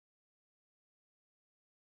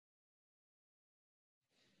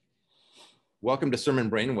Welcome to Sermon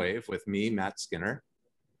Brainwave with me, Matt Skinner.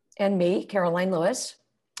 And me, Karoline Lewis.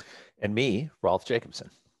 And me, Rolf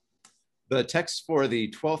Jacobson. The text for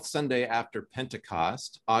the 12th Sunday after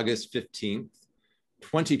Pentecost, August 15th,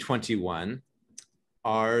 2021,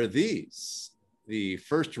 are these. The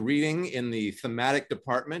first reading in the thematic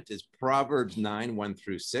department is Proverbs 9, 1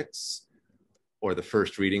 through 6. Or the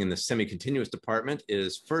first reading in the semi-continuous department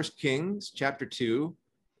is 1 Kings chapter 2,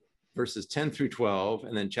 verses 10 through 12,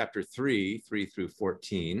 and then chapter 3, 3 through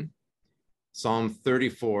 14. Psalm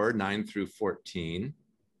 34, 9 through 14.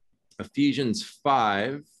 Ephesians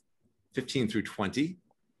 5, 15 through 20.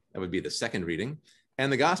 That would be the second reading. And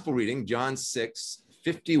the gospel reading, John 6,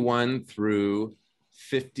 51 through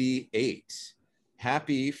 58.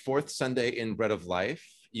 Happy fourth Sunday in Bread of Life,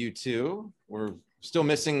 you two. We're still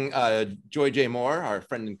missing Joy J. Moore, our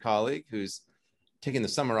friend and colleague, who's taking the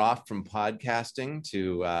summer off from podcasting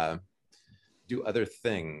to do other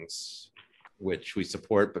things, which we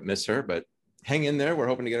support but miss her. But hang in there. We're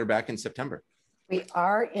hoping to get her back in September. We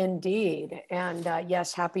are indeed. And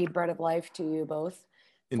yes, happy Bread of Life to you both.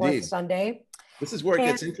 Indeed. Fourth Sunday. This is where it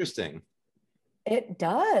gets interesting. It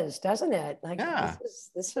does, doesn't it? Like, yeah.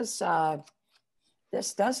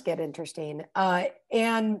 This does get interesting.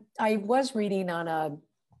 And I was reading on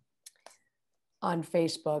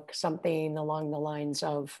Facebook something along the lines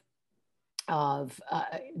of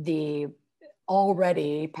the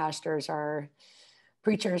already preachers are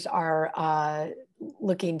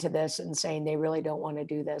looking to this and saying they really don't want to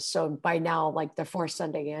do this. So by now, like the fourth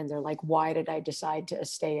Sunday in, they're like, why did I decide to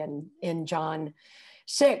stay in John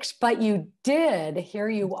 6? But you did. Here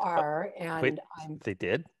you are. And wait, they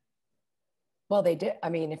did? Well, they did. I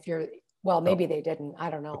mean, maybe they didn't. I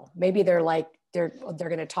don't know. Maybe they're like, they're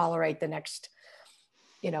going to tolerate the next,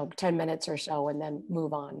 10 minutes or so and then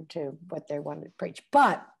move on to what they want to preach.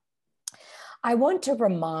 But I want to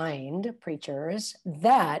remind preachers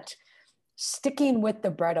that sticking with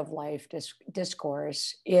the Bread of Life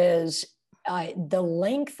discourse is, the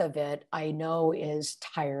length of it, I know, is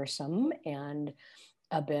tiresome and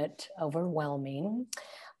a bit overwhelming,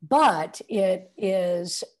 but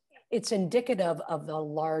it's indicative of the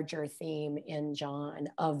larger theme in John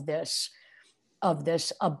of this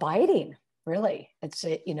abiding. Really,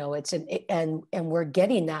 and we're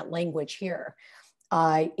getting that language here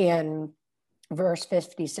in verse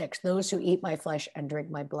 56. Those who eat my flesh and drink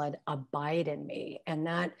my blood abide in me, and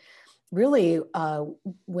that really,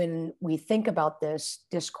 when we think about this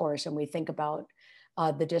discourse and we think about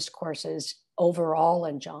the discourses overall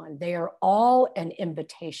in John, they are all an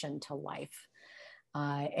invitation to life.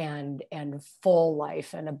 And full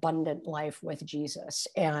life and abundant life with Jesus.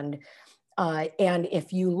 And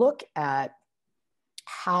if you look at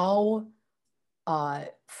how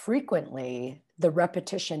frequently the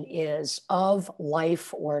repetition is of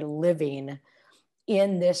life or living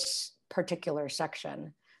in this particular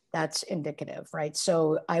section, that's indicative, right?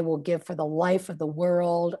 So I will give for the life of the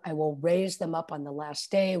world. I will raise them up on the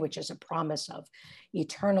last day, which is a promise of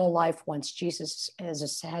eternal life once Jesus has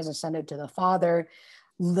ascended to the Father.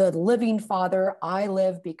 The living Father, I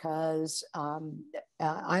live because of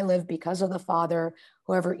the Father.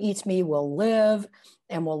 Whoever eats me will live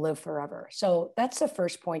and will live forever. So that's the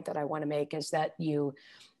first point that I want to make, is that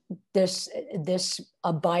this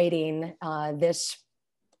abiding, this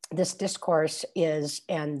discourse is,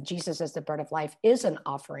 and Jesus as the bread of life is an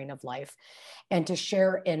offering of life, and to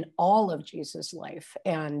share in all of Jesus' life.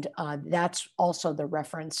 And that's also the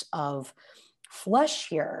reference of flesh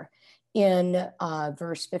here. In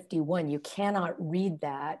verse 51, you cannot read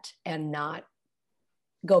that and not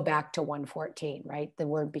go back to 1:14, right? The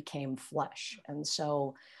word became flesh. And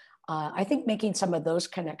so I think making some of those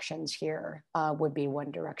connections here would be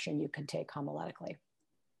one direction you could take homiletically.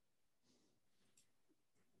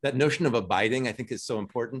 That notion of abiding, I think, is so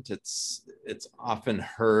important. It's often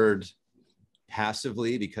heard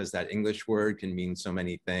passively because that English word can mean so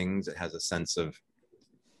many things. It has a sense of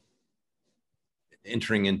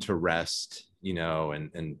entering into rest,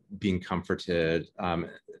 and being comforted.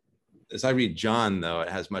 As I read John, though, it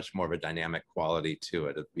has much more of a dynamic quality to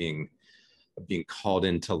it, of being called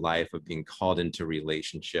into life, of being called into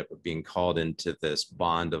relationship, of being called into this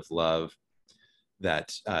bond of love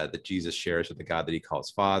that Jesus shares with the God that he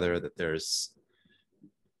calls Father, that there's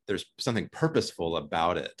something purposeful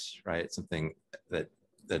about it, right? Something that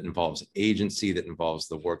involves agency, that involves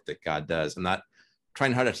the work that God does. I'm not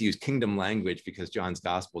trying hard to use kingdom language because John's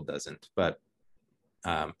gospel doesn't, but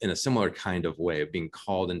in a similar kind of way of being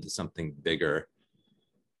called into something bigger,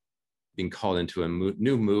 being called into a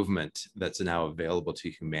new movement that's now available to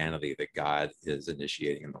humanity that God is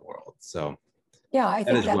initiating in the world. So yeah, I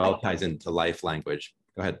think that as well ties into life language.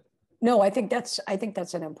 Go ahead. No, I think that's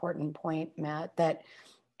an important point, Matt, that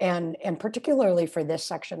and particularly for this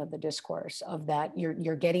section of the discourse, of that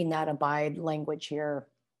you're getting that abide language here.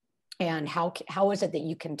 And how is it that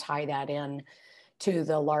you can tie that in to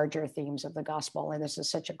the larger themes of the gospel? And this is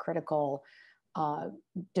such a critical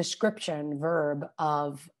description verb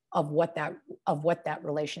of what that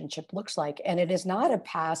relationship looks like. And it is not a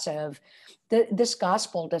passive. This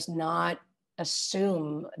gospel does not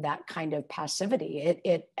assume that kind of passivity.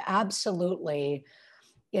 It absolutely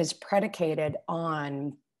is predicated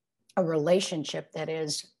on a relationship that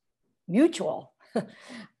is mutual.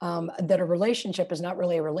 That a relationship is not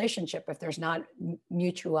really a relationship if there's not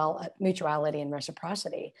mutuality and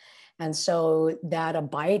reciprocity. And so that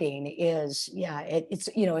abiding is,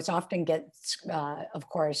 it's often gets, of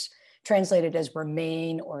course, translated as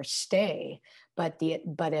remain or stay, but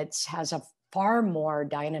it has a far more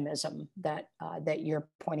dynamism that you're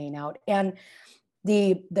pointing out. And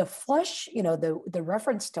the flesh, the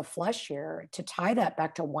reference to flesh here, to tie that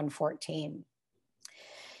back to 114,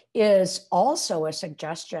 is also a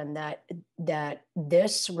suggestion that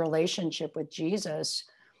this relationship with Jesus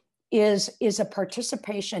is a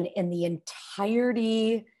participation in the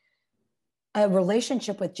entirety, a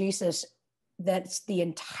relationship with Jesus that's the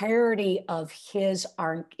entirety of his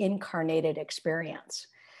incarnated experience.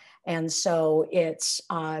 And so it's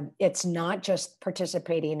not just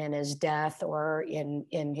participating in his death or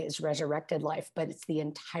in his resurrected life, but it's the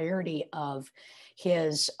entirety of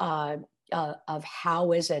his of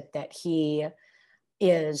how is it that he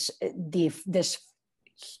is this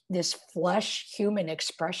flesh human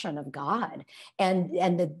expression of God, and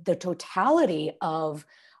the totality of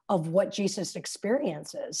what Jesus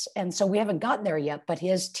experiences. And so we haven't gotten there yet, but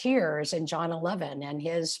his tears in John 11 and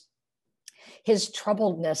his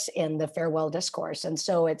troubledness in the farewell discourse. And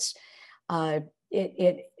so it's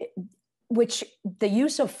which the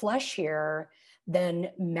use of flesh here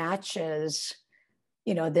then matches,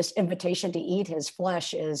 this invitation to eat his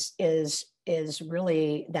flesh is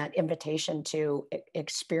really that invitation to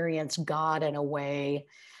experience God in a way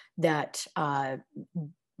that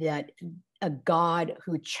that a God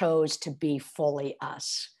who chose to be fully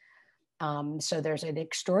us. So there's an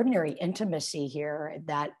extraordinary intimacy here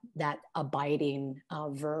that abiding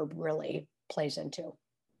verb really plays into.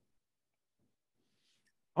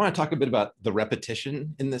 I want to talk a bit about the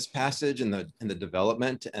repetition in this passage and the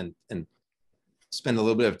development, and spend a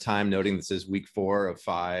little bit of time noting this is week 4 of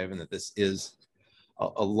 5, and that this is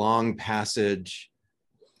a long passage.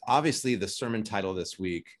 Obviously, the sermon title this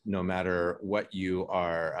week, no matter what you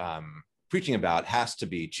are preaching about, has to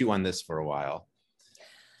be "Chew on this for a while."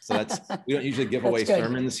 So we don't usually give away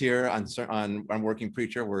sermons here on Working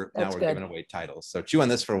Preacher. We're giving away titles. So "Chew on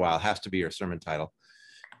this for a while" has to be your sermon title.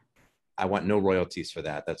 I want no royalties for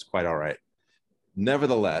that. That's quite all right.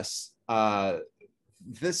 Nevertheless,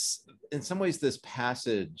 this, in some ways, this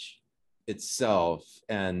passage itself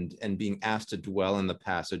and being asked to dwell in the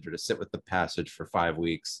passage or to sit with the passage for 5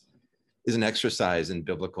 weeks is an exercise in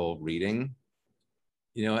biblical reading.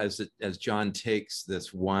 As John takes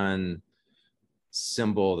this one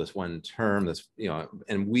symbol, this one term,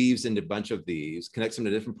 and weaves into a bunch of these, connects them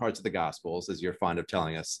to different parts of the Gospels, as you're fond of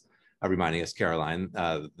telling us, reminding us, Karoline,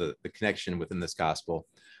 the connection within this gospel,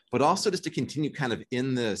 but also just to continue kind of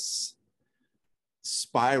in this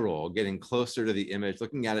spiral, getting closer to the image,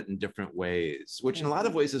 looking at it in different ways, which in a lot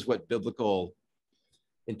of ways is what biblical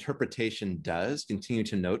interpretation does, continue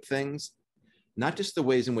to note things, not just the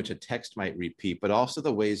ways in which a text might repeat, but also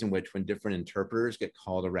the ways in which when different interpreters get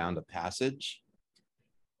called around a passage,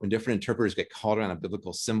 when different interpreters get called around a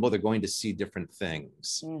biblical symbol, they're going to see different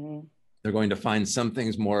things. Mm-hmm. They're going to find some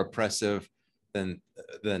things more oppressive than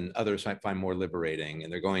others might find more liberating,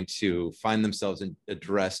 and they're going to find themselves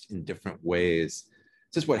addressed in different ways.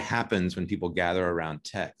 This is what happens when people gather around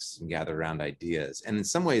texts and gather around ideas. And in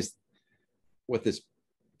some ways, what this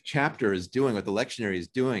chapter is doing, what the lectionary is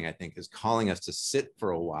doing, I think, is calling us to sit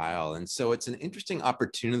for a while. And so it's an interesting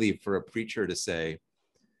opportunity for a preacher to say,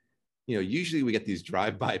 usually we get these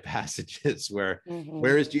drive-by passages where,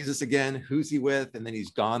 where is Jesus again? Who's he with? And then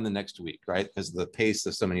he's gone the next week, right? Because of the pace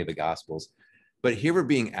of so many of the Gospels. But here we're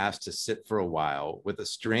being asked to sit for a while with a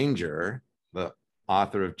stranger, the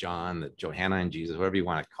author of John, the Johannine Jesus, whatever you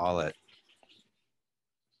want to call it,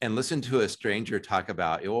 and listen to a stranger talk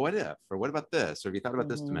about, well, what if, or what about this? Or have you thought about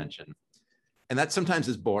this dimension? And that sometimes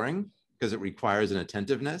is boring because it requires an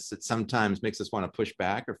attentiveness. It sometimes makes us want to push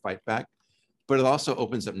back or fight back, but it also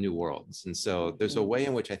opens up new worlds. And so there's a way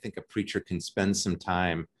in which I think a preacher can spend some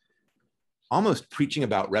time almost preaching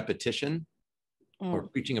about repetition or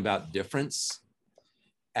preaching about difference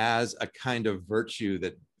as a kind of virtue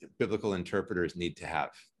that biblical interpreters need to have,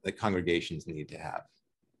 that congregations need to have.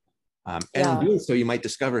 And in doing so, you might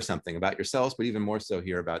discover something about yourselves, but even more so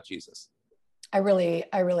here about Jesus. I really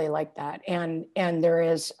like that. And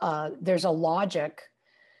there's a logic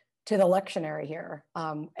to the lectionary here.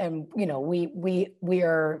 And, you know, we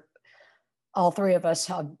are, all three of us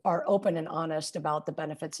are open and honest about the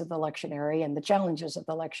benefits of the lectionary and the challenges of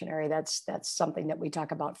the lectionary. That's something that we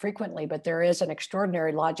talk about frequently, but there is an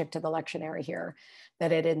extraordinary logic to the lectionary here,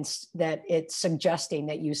 that it's suggesting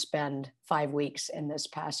that you spend 5 weeks in this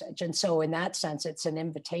passage. And so in that sense, it's an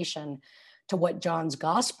invitation to what John's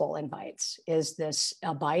gospel invites, is this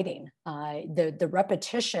abiding. The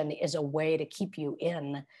repetition is a way to keep you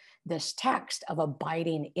in this text of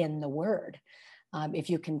abiding in the word. If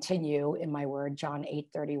you continue in my word, John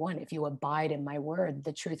 8:31, if you abide in my word,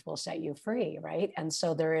 the truth will set you free, right? And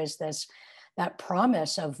so there is that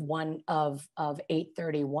promise of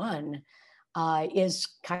 8:31 is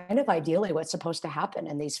kind of ideally what's supposed to happen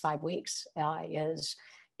in these 5 weeks,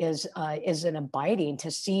 is an abiding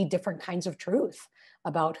to see different kinds of truth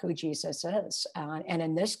about who Jesus is. And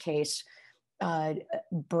in this case, bread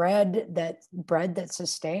that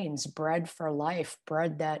sustains, bread for life,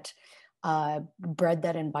 bread that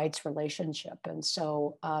invites relationship. And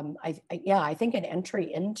so I think an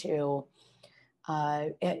entry into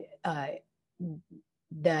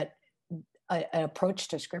that an approach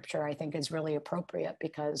to scripture, I think, is really appropriate,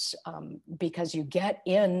 because you get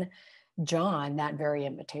in John that very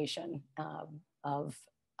invitation of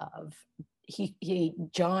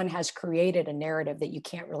John has created a narrative that you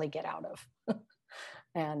can't really get out of.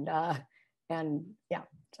 and yeah,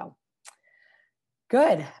 so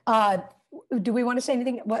good. Do we want to say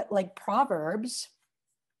anything? What, like Proverbs?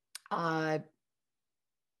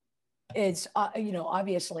 It's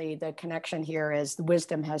obviously the connection here is the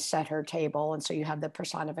wisdom has set her table, and so you have the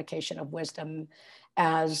personification of wisdom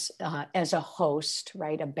as a host,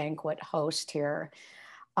 right? A banquet host here,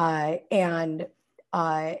 and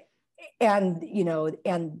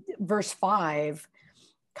verse 5.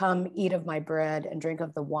 Come eat of my bread and drink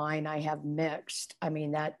of the wine I have mixed. I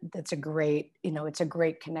mean, that's a great, it's a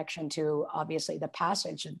great connection to obviously the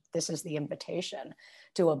passage. This is the invitation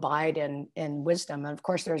to abide in wisdom. And of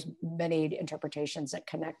course, there's many interpretations that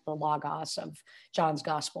connect the logos of John's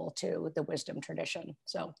gospel to the wisdom tradition.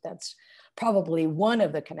 So that's probably one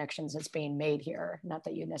of the connections that's being made here. Not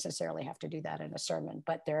that you necessarily have to do that in a sermon,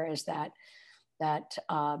 but there is that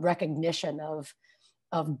recognition of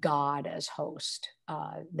God as host,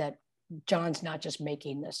 that John's not just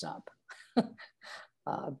making this up,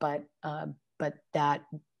 but that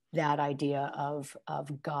idea of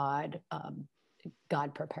God,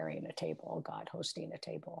 God preparing a table, God hosting a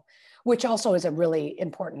table, which also is a really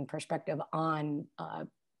important perspective on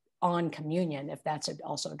communion, if that's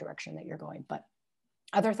also a direction that you're going. But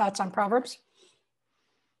other thoughts on Proverbs?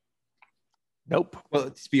 Nope. Well,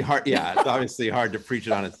 it's obviously hard to preach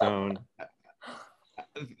it on its own.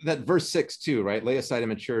 That verse 6 too, right? Lay aside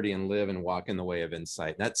immaturity and live and walk in the way of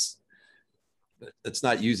insight. That's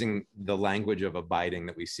not using the language of abiding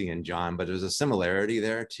that we see in John, but there's a similarity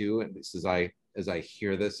there too. At least as I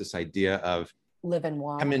hear this idea of live and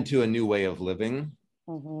walk, come into a new way of living,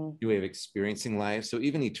 new way of experiencing life. So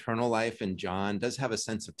even eternal life in John does have a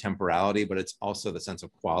sense of temporality, but it's also the sense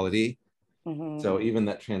of quality. So even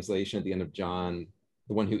that translation at the end of John,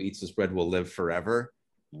 the one who eats this bread will live forever.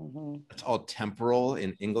 It's all temporal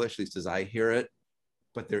in English, at least as I hear it,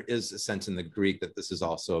 but there is a sense in the Greek that this is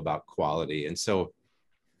also about quality. And so,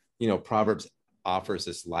 Proverbs offers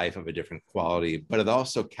this life of a different quality, but it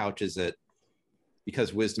also couches it,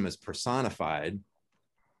 because wisdom is personified,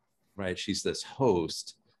 right? She's this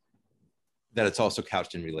host, that it's also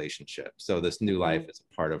couched in relationship. So this new life is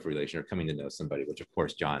a part of relation, or coming to know somebody, which of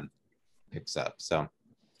course John picks up. So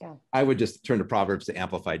yeah, I would just turn to Proverbs to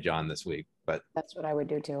amplify John this week, but that's what I would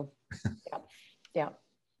do too. Yeah.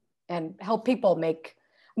 And help people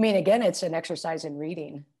again, it's an exercise in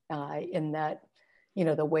reading, in that,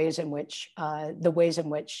 the ways in which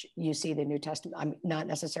you see the New Testament. I'm not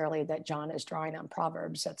necessarily that John is drawing on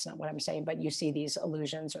Proverbs. That's not what I'm saying, but you see these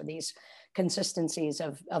allusions or these consistencies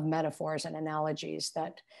of metaphors and analogies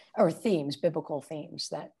or themes, biblical themes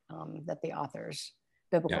that the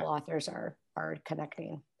biblical authors are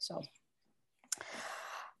connecting. So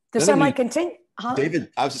the semi-continue. David,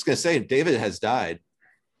 I was just going to say, David has died,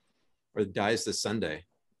 or dies this Sunday.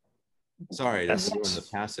 Sorry to ruin the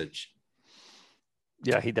passage.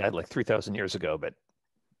 Yeah, he died like 3,000 years ago, but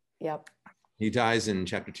yep. He dies in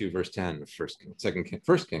chapter 2, verse 10 of First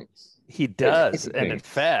Kings. He does, and in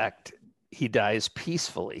fact, he dies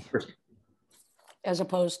peacefully, as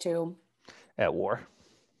opposed to at war.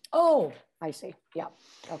 Oh, I see. Yeah.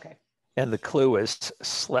 Okay. And the clue is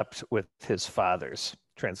slept with his fathers,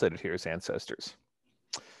 translated here as ancestors.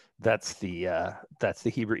 That's the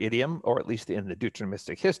Hebrew idiom, or at least in the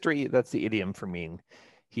Deuteronomistic history, that's the idiom for meaning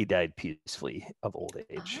he died peacefully of old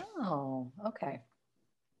age. Oh, okay.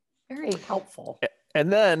 Very helpful.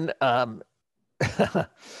 And then I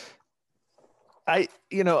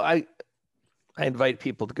invite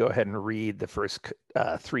people to go ahead and read the first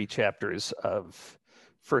 3 chapters of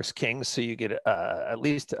First Kings, so you get at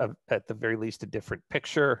the very least a different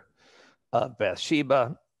picture of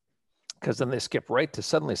Bathsheba, because then they skip right to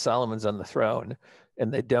suddenly Solomon's on the throne,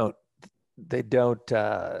 and they don't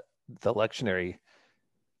the lectionary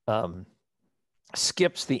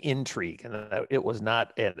skips the intrigue, and it was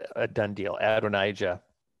not a done deal. Adonijah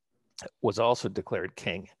was also declared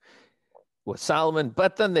king with Solomon,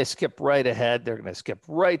 but then they skip right ahead. They're going to skip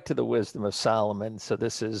right to the wisdom of Solomon. So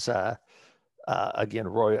this is again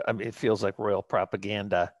royal. I mean, it feels like royal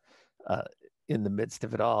propaganda in the midst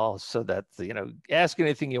of it all. So that ask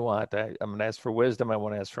anything you want. I'm going to ask for wisdom. I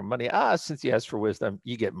want to ask for money. Since you ask for wisdom,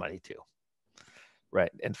 you get money too,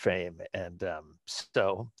 right? And fame. And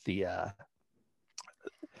so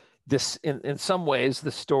this in some ways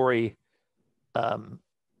the story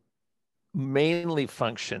mainly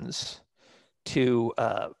functions to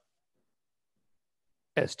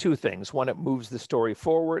as 2 things. One, it moves the story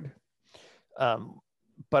forward,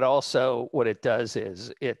 but also what it does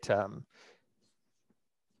is it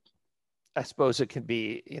I suppose it could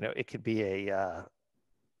be a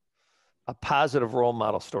positive role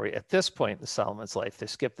model story at this point in Solomon's life. They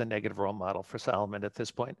skip the negative role model for Solomon at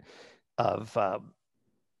this point of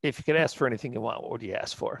if you could ask for anything you want, what would you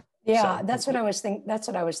ask for? Yeah, so, that's what I was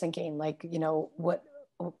thinking. Like,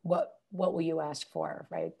 what will you ask for,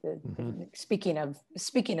 right? Speaking of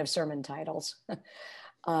sermon titles,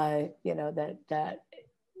 what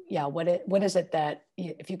is it that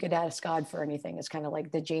if you could ask God for anything, it's kind of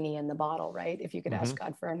like the genie in the bottle, right? If you could ask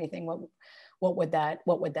God for anything, what would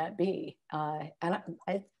that be? And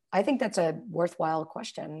I think that's a worthwhile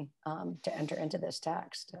question to enter into this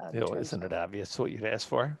text. Isn't it obvious what you'd ask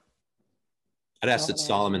for? I'd ask that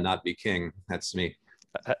Solomon not be king. That's me.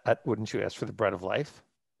 Wouldn't you ask for the bread of life?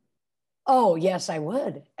 Oh, yes, I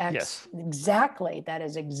would. Yes. Exactly. That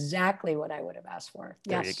is exactly what I would have asked for.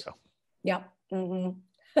 There you go. Yeah. Mm-hmm.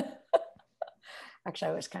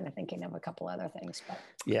 Actually, I was kind of thinking of a couple other things, but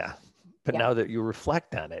But now that you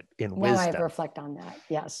reflect on it in wisdom, now I reflect on that.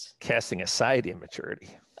 Yes. Casting aside immaturity.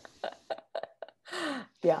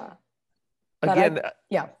 Yeah. Again,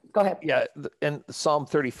 go ahead. Yeah, and Psalm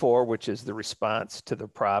 34, which is the response to the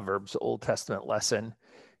Proverbs Old Testament lesson,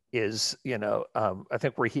 is I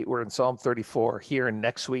think we're in Psalm 34 here and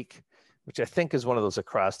next week, which I think is one of those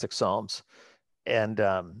acrostic psalms, and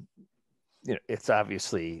it's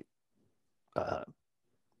obviously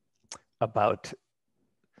about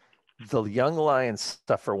the young lions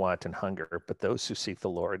suffer want and hunger, but those who seek the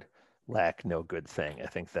Lord lack no good thing. I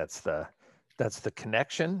think that's the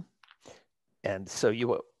connection. And so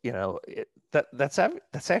that's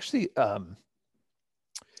actually a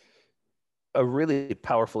really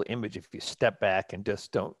powerful image if you step back and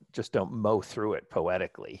just don't mow through it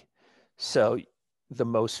poetically. So the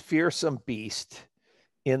most fearsome beast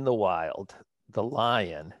in the wild, the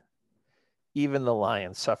lion, even the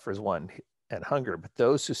lion suffers want and hunger, but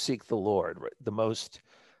those who seek the Lord, the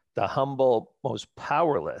humble, most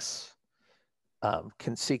powerless,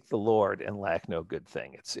 can seek the Lord and lack no good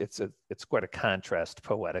thing. It's quite a contrast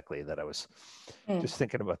poetically that I was just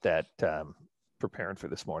thinking about that preparing for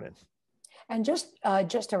this morning. And just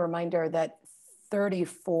a reminder that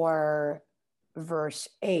 34 verse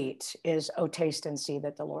 8 is, "Oh, taste and see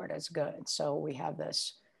that the Lord is good." So we have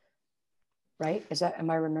this, right? Am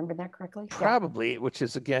I remembering that correctly? Probably, which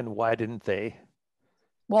is again, why didn't they?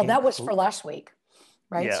 Well, that was for last week.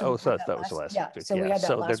 Right. Yeah. So that was the last week. So we had that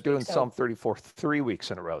so last they're doing week. Psalm 34 3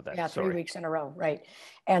 weeks in a row then. Yeah, 3 weeks in a row. Right.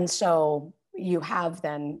 And so you have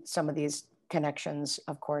then some of these connections,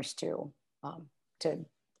 of course, to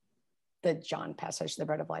the John passage, the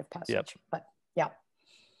bread of life passage. Yep. But yeah.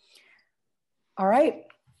 All right.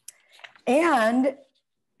 And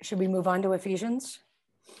should we move on to Ephesians?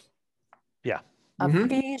 Yeah.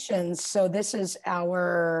 Ephesians. So this is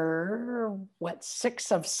our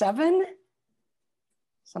 6 of 7?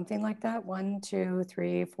 Something like that. 1, 2,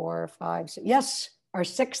 3, 4, 5, 6. Yes, our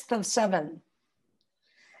 6th of 7.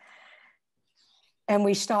 And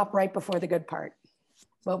we stop right before the good part.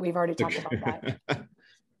 But we've already talked about that.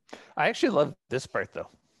 I actually love this part though.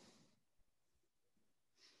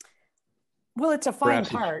 Well, it's a fine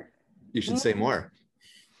part. You should say more.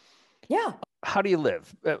 Yeah. How do you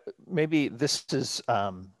live? Maybe this is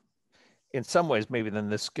in some ways, maybe then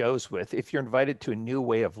this goes with, if you're invited to a new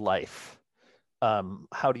way of life,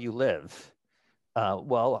 how do you live?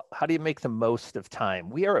 Well, how do you make the most of time?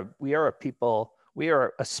 We are a people, we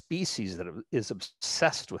are a species that is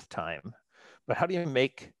obsessed with time, but how do you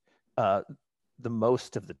make the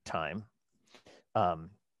most of the time?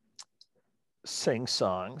 Sing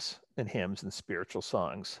songs and hymns and spiritual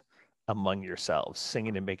songs among yourselves,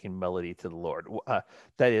 singing and making melody to the Lord.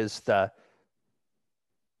 That is the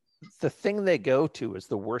thing they go to is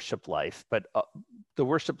the worship life, but the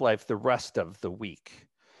worship life the rest of the week.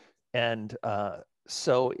 And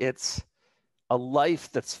so it's a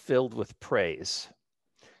life that's filled with praise.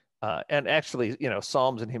 And actually, you know,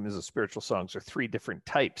 psalms and hymns and spiritual songs are three different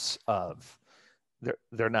types of,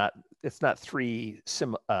 they're not, it's not three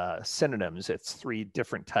synonyms, it's three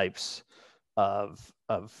different types of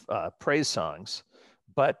praise songs.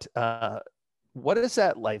 But what does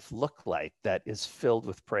that life look like that is filled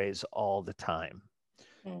with praise all the time?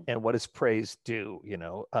 And what does praise do? You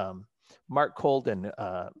know, Mark Colden,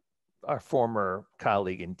 our former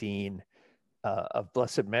colleague and dean of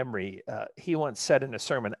blessed memory, he once said in a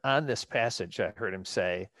sermon on this passage, I heard him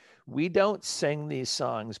say, we don't sing these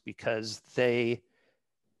songs because they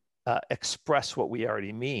express what we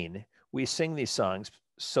already mean. We sing these songs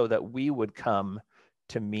so that we would come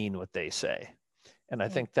to mean what they say. And I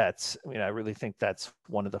think that's, I mean, I really think that's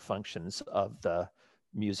one of the functions of the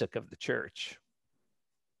music of the church.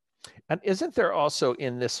 And isn't there also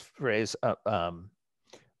in this phrase,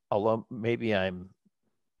 although maybe I'm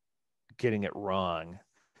getting it wrong,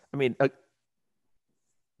 I mean,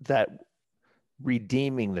 that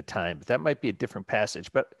redeeming the time, that might be a different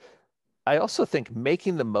passage, but I also think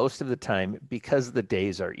making the most of the time because the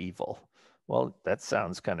days are evil. Well, that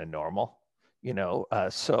sounds kind of normal, you know,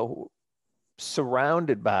 so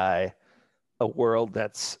surrounded by a world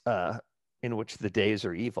that's in which the days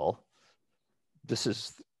are evil, this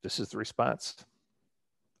is the response.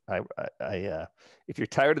 If you're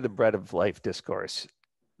tired of the bread of life discourse,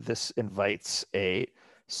 this invites a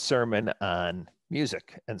sermon on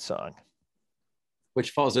music and song.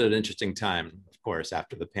 Which falls at an interesting time, of course,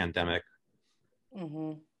 after the pandemic,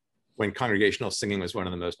 when congregational singing was one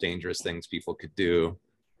of the most dangerous things people could do.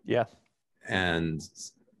 Yeah. And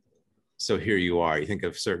so here you are, you think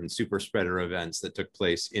of certain super spreader events that took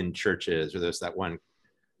place in churches, or there's that one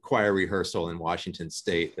choir rehearsal in Washington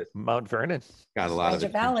State that Mount Vernon got a lot of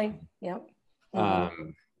attention. Valley. Yep.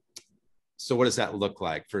 So what does that look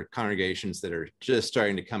like for congregations that are just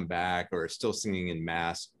starting to come back or are still singing in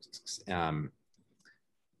mass? Wondering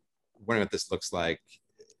what this looks like.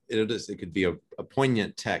 It could be a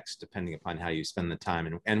poignant text depending upon how you spend the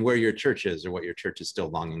time and where your church is or what your church is still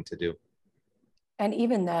longing to do. And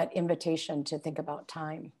even that invitation to think about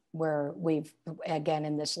time, where we've, again,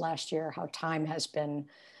 in this last year, how time has been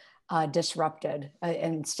disrupted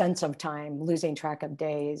and sense of time, losing track of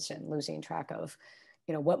days and losing track of,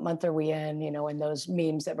 you know, what month are we in, you know, and those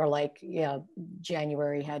memes that were like, yeah,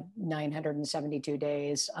 January had 972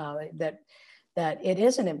 days, that it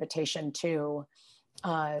is an invitation to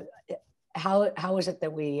how is it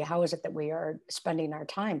that we are spending our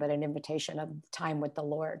time, but an invitation of time with the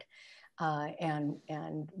Lord. And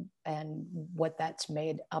what that's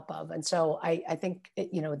made up of. And so I think,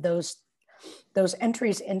 you know, those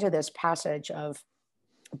entries into this passage of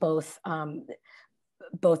both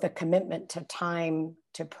a commitment to time,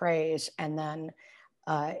 to praise, and then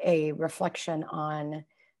a reflection on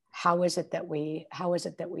how is it that we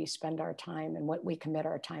spend our time and what we commit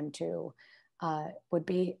our time to, would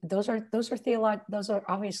be, those are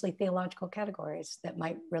obviously theological categories that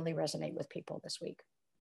might really resonate with people this week.